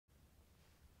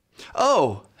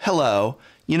Oh, hello.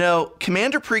 You know,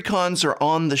 Commander Precons are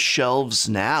on the shelves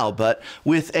now, but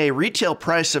with a retail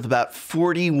price of about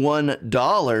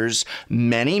 $41,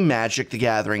 many Magic the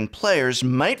Gathering players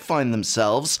might find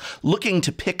themselves looking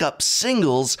to pick up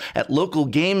singles at local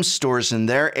game stores in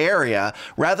their area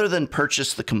rather than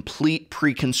purchase the complete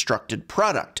pre-constructed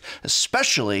product,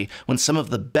 especially when some of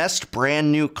the best brand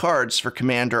new cards for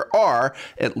Commander are,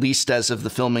 at least as of the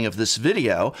filming of this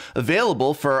video,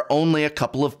 available for only a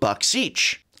couple of bucks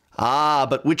each.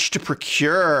 But which to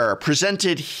procure?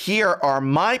 Presented here are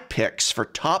my picks for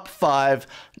top 5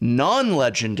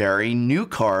 non-legendary new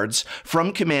cards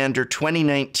from Commander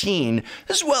 2019,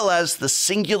 as well as the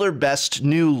singular best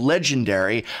new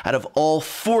legendary out of all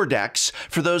 4 decks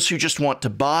for those who just want to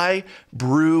buy,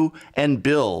 brew, and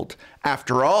build.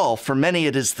 After all, for many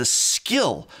it is the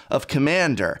skill of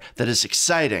Commander that is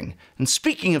exciting. And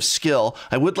speaking of skill,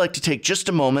 I would like to take just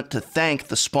a moment to thank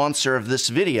the sponsor of this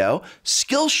video,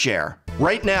 Skillshare.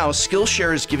 Right now,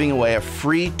 Skillshare is giving away a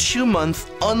free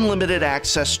 2-month unlimited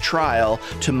access trial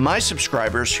to my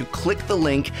subscribers who click the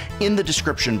link in the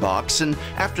description box, and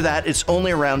after that, it's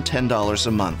only around $10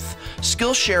 a month.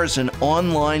 Skillshare is an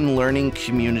online learning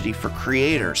community for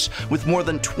creators with more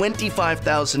than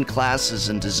 25,000 classes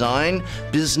in design,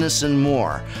 business, and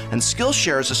more. And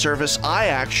Skillshare is a service I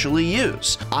actually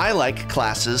use. I like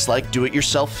classes like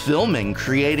do-it-yourself filming,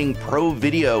 creating pro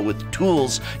video with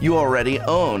tools you already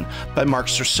own by Mark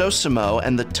Sersosimo,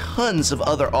 and the tons of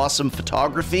other awesome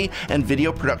photography and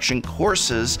video production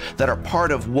courses that are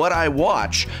part of what I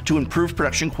watch to improve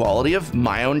production quality of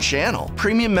my own channel.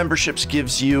 Premium memberships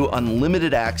gives you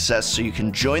unlimited access so you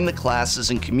can join the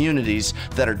classes and communities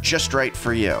that are just right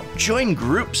for you. Join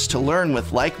groups to learn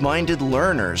with like-minded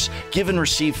learners, give and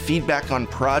receive feedback on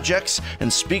projects,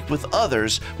 and speak with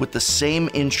others with the same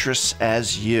interests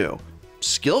as you.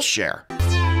 Skillshare.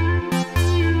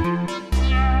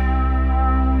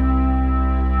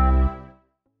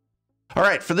 All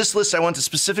right, for this list, I want to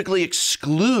specifically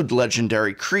exclude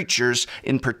legendary creatures,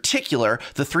 in particular,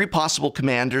 the 3 possible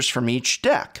commanders from each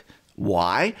deck.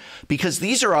 Why? Because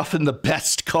these are often the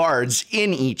best cards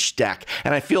in each deck,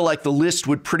 and I feel like the list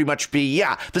would pretty much be,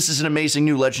 yeah, this is an amazing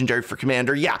new legendary for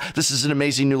Commander, yeah, this is an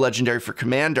amazing new legendary for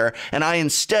Commander, and I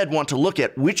instead want to look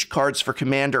at which cards for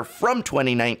Commander from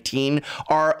 2019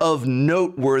 are of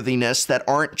noteworthiness that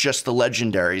aren't just the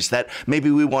legendaries that maybe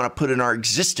we want to put in our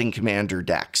existing Commander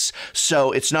decks.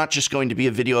 So it's not just going to be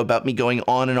a video about me going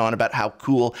on and on about how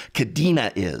cool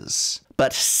Kadena is,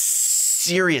 but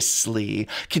seriously,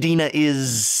 Kadena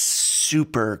is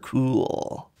super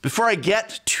cool. Before I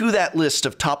get to that list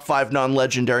of top 5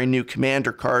 non-legendary new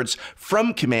Commander cards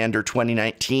from Commander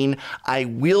 2019, I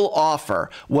will offer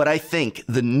what I think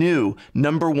the new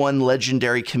 #1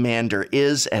 legendary Commander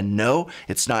is, and no,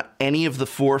 it's not any of the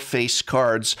 4 face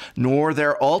cards, nor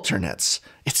their alternates.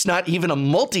 It's not even a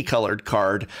multicolored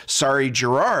card, sorry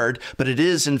Gerard, but it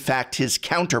is in fact his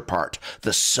counterpart,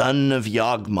 the Son of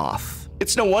Yawgmoth.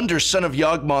 It's no wonder Son of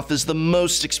Yawgmoth is the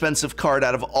most expensive card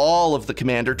out of all of the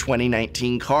Commander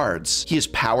 2019 cards. He is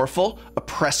powerful,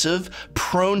 oppressive,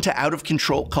 prone to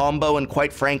out-of-control combo, and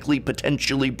quite frankly,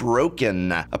 potentially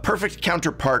broken. A perfect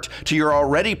counterpart to your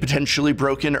already potentially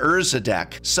broken Urza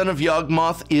deck. Son of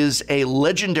Yawgmoth is a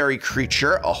legendary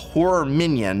creature, a horror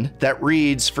minion, that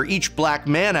reads, for each black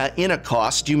mana in a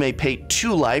cost, you may pay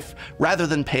 2 life rather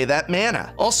than pay that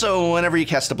mana. Also, whenever you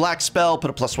cast a black spell, put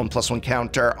a +1/+1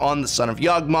 counter on the Son of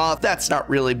Yawgmoth. That's not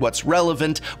really what's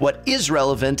relevant. What is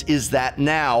relevant is that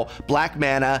now black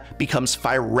mana becomes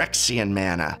Phyrexian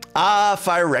mana.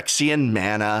 Phyrexian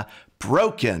mana.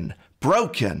 Broken,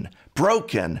 broken,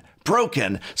 broken,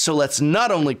 broken. So let's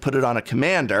not only put it on a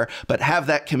commander, but have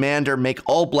that commander make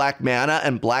all black mana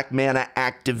and black mana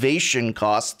activation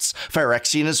costs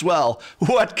Phyrexian as well.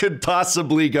 What could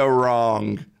possibly go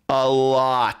wrong? A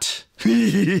lot.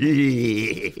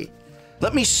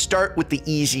 Let me start with the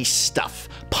easy stuff.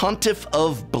 Pontiff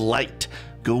of Blight.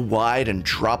 Go wide and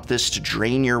drop this to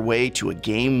drain your way to a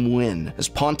game win, as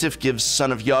Pontiff gives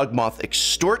Son of Yawgmoth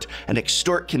Extort, and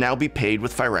Extort can now be paid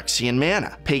with Phyrexian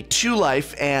mana. Pay 2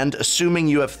 life, and assuming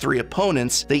you have 3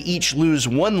 opponents, they each lose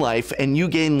 1 life, and you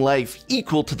gain life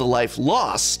equal to the life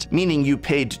lost, meaning you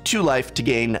paid 2 life to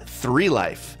gain 3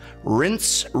 life.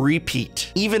 Rinse,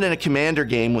 repeat. Even in a commander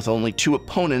game with only 2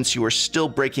 opponents, you are still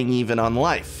breaking even on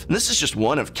life. And this is just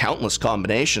one of countless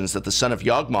combinations that the Son of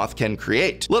Yawgmoth can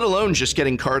create, let alone just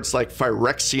getting cards like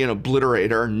Phyrexian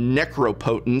Obliterator,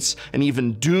 Necropotence, and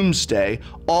even Doomsday,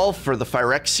 all for the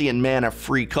Phyrexian mana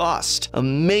free cost.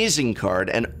 Amazing card,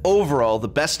 and overall the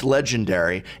best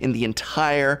legendary in the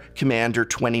entire Commander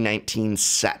 2019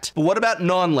 set. But what about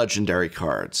non-legendary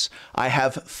cards? I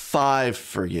have 5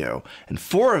 for you, and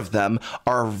 4 of them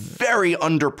are very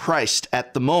underpriced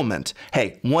at the moment.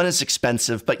 Hey, 1 is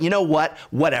expensive, but you know what?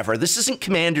 Whatever. This isn't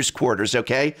Commander's Quarters,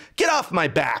 okay? Get off my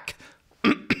back!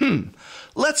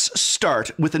 Let's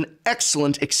start with an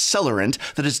excellent accelerant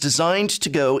that is designed to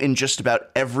go in just about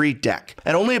every deck.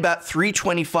 At only about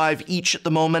 $3.25 each at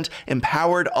the moment,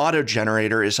 Empowered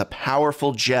Autogenerator is a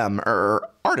powerful gem,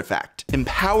 artifact.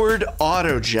 Empowered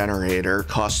Autogenerator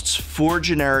costs 4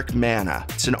 generic mana.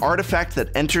 It's an artifact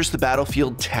that enters the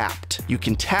battlefield tapped. You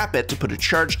can tap it to put a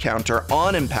charge counter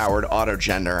on Empowered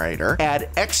Autogenerator, add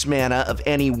X mana of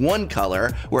any one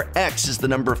color, where X is the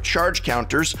number of charge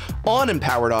counters on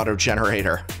Empowered Autogenerator.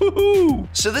 Woohoo!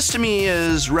 So this to me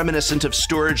is reminiscent of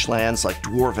storage lands like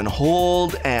Dwarven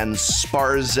Hold and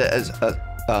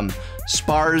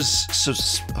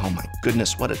oh my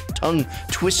goodness, what a tongue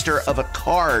twister of a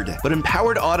card. But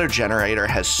Empowered Autogenerator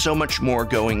has so much more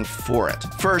going for it.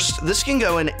 First, this can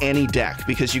go in any deck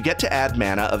because you get to add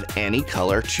mana of any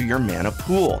color to your mana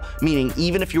pool, meaning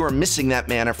even if you are missing that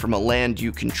mana from a land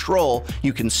you control,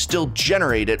 you can still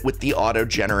generate it with the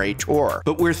Autogenerator.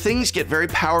 But where things get very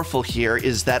powerful here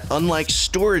is that unlike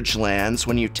storage lands,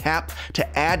 when you tap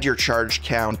to add your charge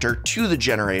counter to the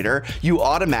generator, you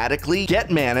automatically get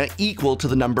mana equal to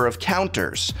the number of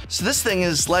counters. So this thing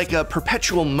is like a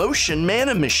perpetual motion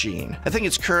mana machine. I think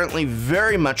it's currently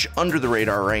very much under the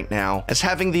radar right now, as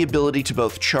having the ability to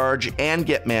both charge and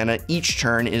get mana each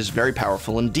turn is very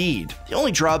powerful indeed. The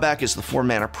only drawback is the 4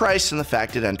 mana price and the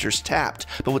fact it enters tapped,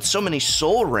 but with so many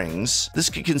soul rings, this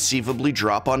could conceivably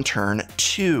drop on turn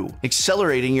 2,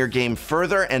 accelerating your game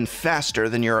further and faster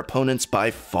than your opponents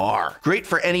by far. Great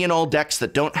for any and all decks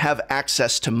that don't have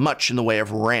access to much in the way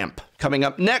of ramp. Coming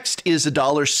up next is a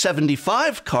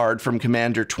 $1.75 card from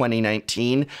Commander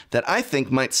 2019 that I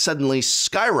think might suddenly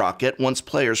skyrocket once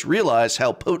players realize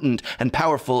how potent and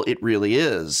powerful it really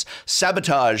is.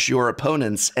 Sabotage your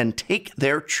opponents and take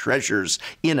their treasures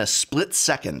in a split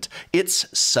second. It's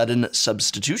Sudden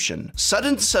Substitution.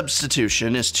 Sudden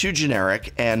Substitution is 2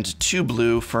 generic and 2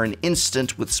 blue for an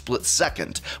instant with split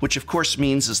second, which of course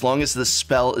means as long as this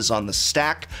spell is on the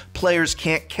stack, players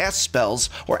can't cast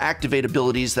spells or activate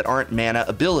abilities that aren't mana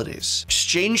abilities.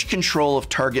 Exchange control of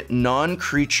target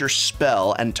non-creature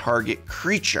spell and target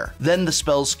creature. Then the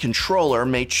spell's controller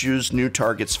may choose new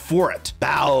targets for it.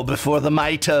 Bow before the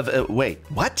might of... wait,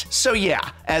 what? So yeah,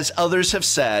 as others have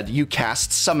said, you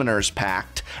cast Summoner's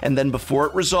Pact, and then before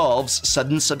it resolves,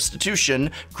 Sudden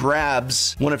Substitution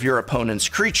grabs one of your opponent's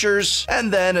creatures,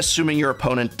 and then, assuming your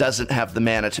opponent doesn't have the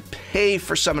mana to pay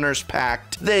for Summoner's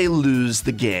Pact, they lose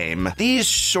the game. These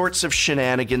sorts of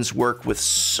shenanigans work with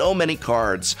so many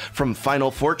cards, from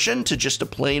Final Fortune to just a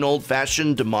plain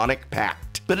old-fashioned Demonic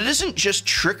Pact. But it isn't just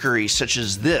trickery such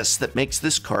as this that makes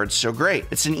this card so great.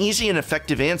 It's an easy and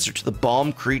effective answer to the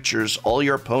bomb creatures all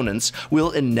your opponents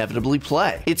will inevitably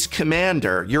play. It's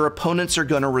Commander. Your opponents are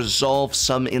going to resolve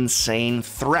some insane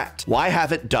threat. Why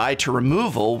have it die to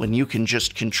removal when you can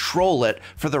just control it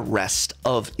for the rest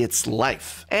of its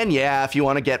life? And yeah, if you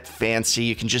want to get fancy,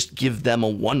 you can just give them a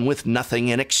 1 with nothing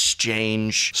in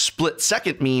exchange. Split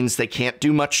second means they can't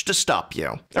do much to stop you.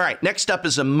 All right, next up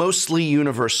is a mostly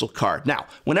universal card. Now,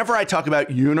 whenever I talk about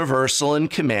universal and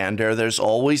Commander, there's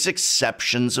always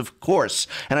exceptions, of course,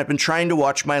 and I've been trying to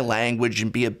watch my language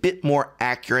and be a bit more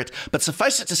accurate, but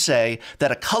suffice it to say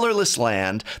that a colorless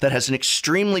land that has an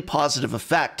extremely positive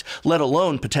effect, let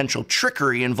alone potential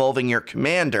trickery involving your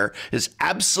Commander, is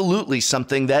absolutely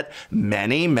something that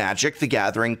many Magic the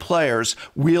Gathering players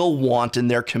will want in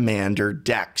their Commander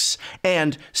decks.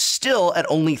 And still, at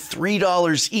only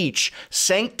 $3 each,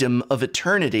 Sanctum of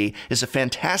Eternity is a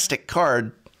fantastic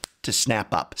card to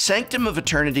snap up. Sanctum of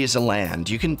Eternity is a land.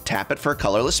 You can tap it for a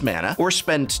colorless mana, or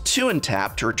spend 2 and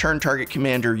tap to return target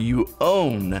commander you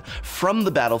own from the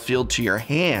battlefield to your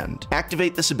hand.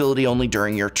 Activate this ability only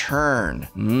during your turn.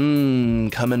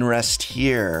 Come and rest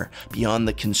here, beyond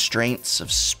the constraints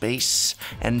of space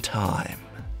and time.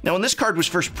 Now, when this card was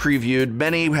first previewed,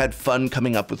 many had fun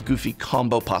coming up with goofy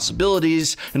combo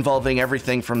possibilities involving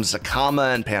everything from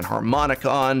Zakama and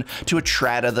Panharmonicon to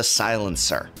Atrata the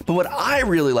Silencer. But what I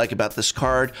really like about this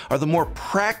card are the more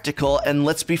practical and,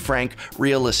 let's be frank,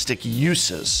 realistic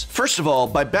uses. First of all,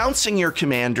 by bouncing your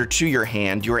commander to your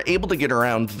hand, you are able to get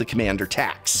around the commander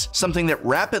tax, something that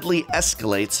rapidly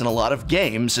escalates in a lot of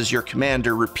games as your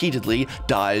commander repeatedly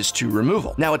dies to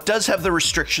removal. Now, it does have the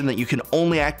restriction that you can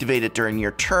only activate it during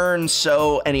your turn,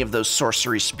 so any of those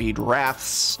sorcery speed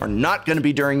wraths are not going to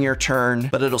be during your turn,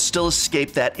 but it'll still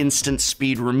escape that instant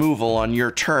speed removal on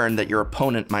your turn that your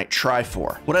opponent might try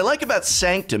for. What I like about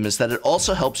Sanctum is that it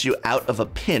also helps you out of a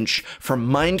pinch from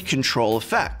mind control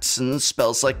effects and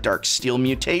spells like Darksteel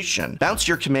Mutation. Bounce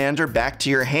your commander back to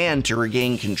your hand to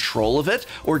regain control of it,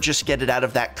 or just get it out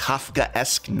of that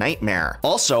Kafka-esque nightmare.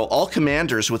 Also, all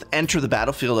commanders with enter the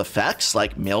battlefield effects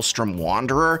like Maelstrom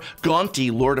Wanderer,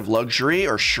 Gaunty Lord of Luxury,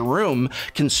 or Shroom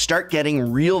can start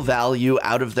getting real value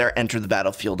out of their enter the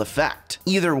battlefield effect.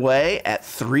 Either way, at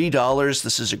 $3,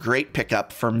 this is a great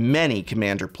pickup for many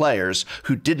commander players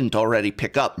who didn't already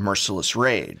pick up Merciless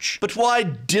Rage. But why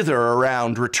dither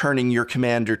around returning your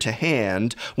commander to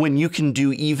hand when you can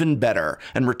do even better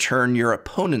and return your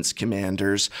opponent's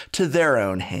commanders to their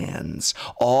own hands,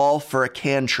 all for a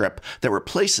cantrip that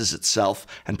replaces itself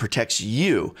and protects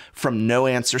you from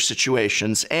no-answer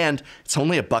situations, and it's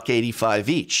only $1.85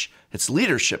 each. It's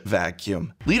Leadership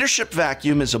Vacuum. Leadership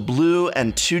Vacuum is a blue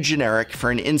and 2 generic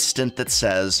for an instant that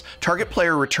says, target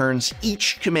player returns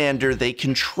each commander they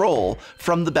control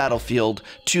from the battlefield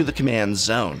to the command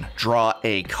zone. Draw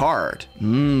a card.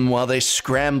 While they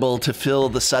scramble to fill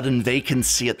the sudden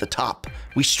vacancy at the top,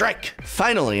 we strike.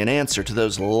 Finally, an answer to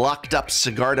those locked up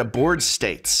Sigarda board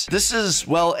states. This is,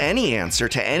 well, any answer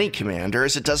to any commander,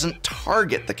 as it doesn't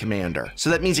target the commander. So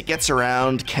that means it gets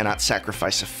around Cannot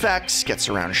Sacrifice effects, gets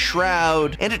around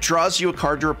Shroud, and it draws you a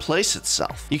card to replace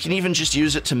itself. You can even just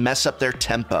use it to mess up their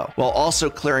tempo, while also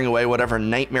clearing away whatever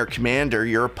nightmare commander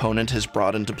your opponent has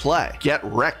brought into play. Get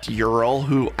wrecked, Ural,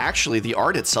 who actually the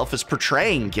art itself is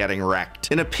portraying getting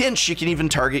wrecked. In a pinch, you can even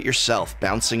target yourself,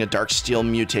 bouncing a Darksteel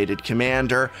mutated commander,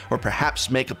 or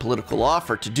perhaps make a political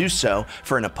offer to do so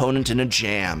for an opponent in a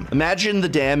jam. Imagine the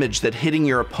damage that hitting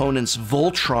your opponent's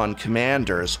Voltron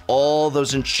commanders, all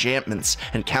those enchantments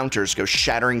and counters go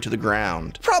shattering to the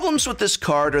ground. Problems with this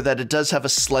card are that it does have a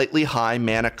slightly high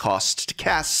mana cost to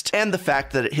cast, and the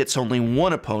fact that it hits only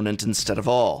one opponent instead of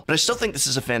all. But I still think this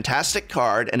is a fantastic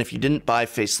card, and if you didn't buy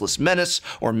Faceless Menace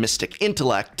or Mystic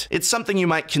Intellect, it's something you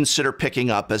might consider picking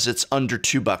up, as it's under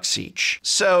 $2 each.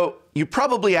 So, you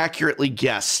probably accurately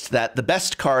guessed that the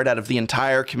best card out of the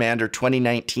entire Commander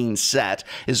 2019 set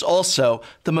is also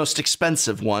the most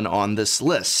expensive one on this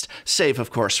list, save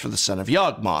of course for the Son of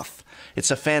Yawgmoth. It's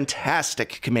a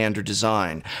fantastic commander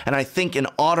design, and I think an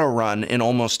auto run in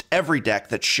almost every deck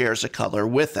that shares a color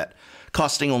with it.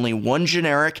 Costing only 1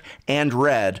 generic and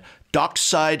red,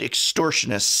 Dockside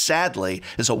Extortionist, sadly,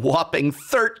 is a whopping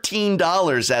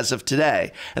 $13 as of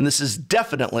today, and this is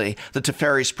definitely the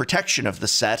Teferi's protection of the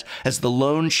set as the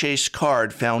Lone Chase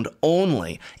card found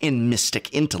only in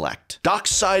Mystic Intellect.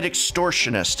 Dockside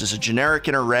Extortionist is a generic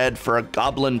in a red for a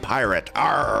Goblin Pirate.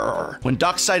 Arrgh. When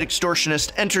Dockside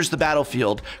Extortionist enters the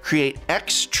battlefield, create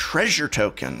X treasure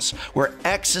tokens, where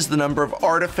X is the number of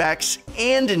artifacts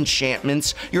and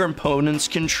enchantments your opponents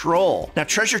control. Now,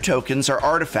 treasure tokens are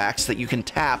artifacts that you can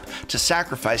tap to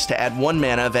sacrifice to add 1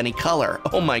 mana of any color.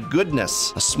 Oh my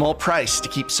goodness. A small price to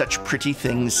keep such pretty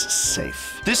things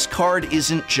safe. This card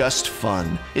isn't just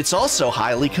fun, it's also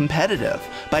highly competitive.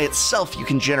 By itself, you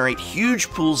can generate huge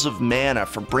pools of mana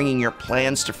for bringing your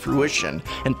plans to fruition,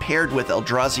 and paired with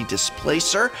Eldrazi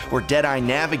Displacer or Deadeye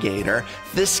Navigator,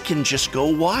 this can just go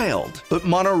wild. But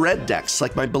mono red decks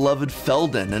like my beloved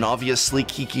Felden and obviously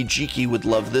Kiki Jiki would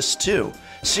love this too.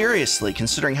 Seriously,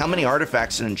 considering how many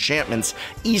artifacts and enchantments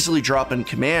easily drop in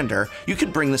Commander, you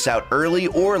could bring this out early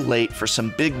or late for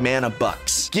some big mana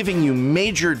bucks, giving you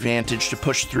major advantage to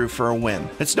push through for a win.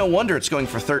 It's no wonder it's going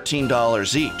for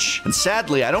 $13 each. And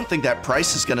sadly, I don't think that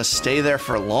price is going to stay there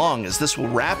for long, as this will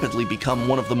rapidly become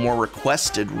one of the more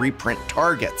requested reprint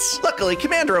targets. Luckily,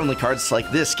 Commander-only cards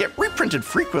like this get reprinted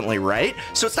frequently, right?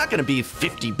 So it's not going to be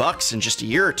 $50 in just a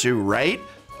year or two, right?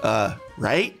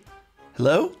 Right?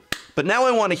 Hello? But now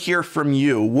I want to hear from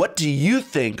you. What do you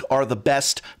think are the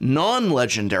best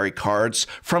non-legendary cards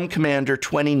from Commander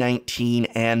 2019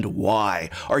 and why?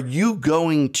 Are you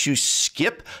going to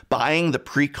skip buying the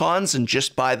precons and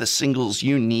just buy the singles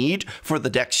you need for the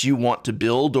decks you want to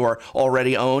build or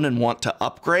already own and want to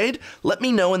upgrade? Let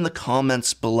me know in the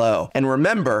comments below. And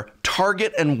remember,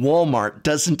 Target and Walmart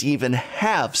doesn't even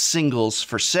have singles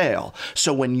for sale.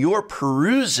 So when you're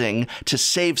perusing to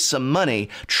save some money,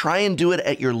 try and do it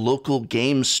at your local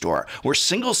game store, where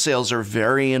single sales are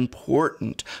very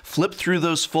important. Flip through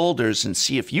those folders and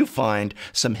see if you find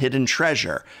some hidden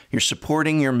treasure. You're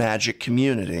supporting your Magic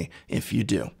community if you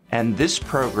do. And this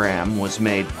program was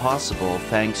made possible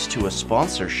thanks to a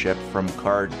sponsorship from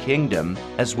Card Kingdom,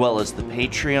 as well as the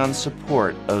Patreon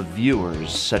support of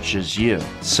viewers such as you.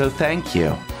 So thank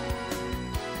you.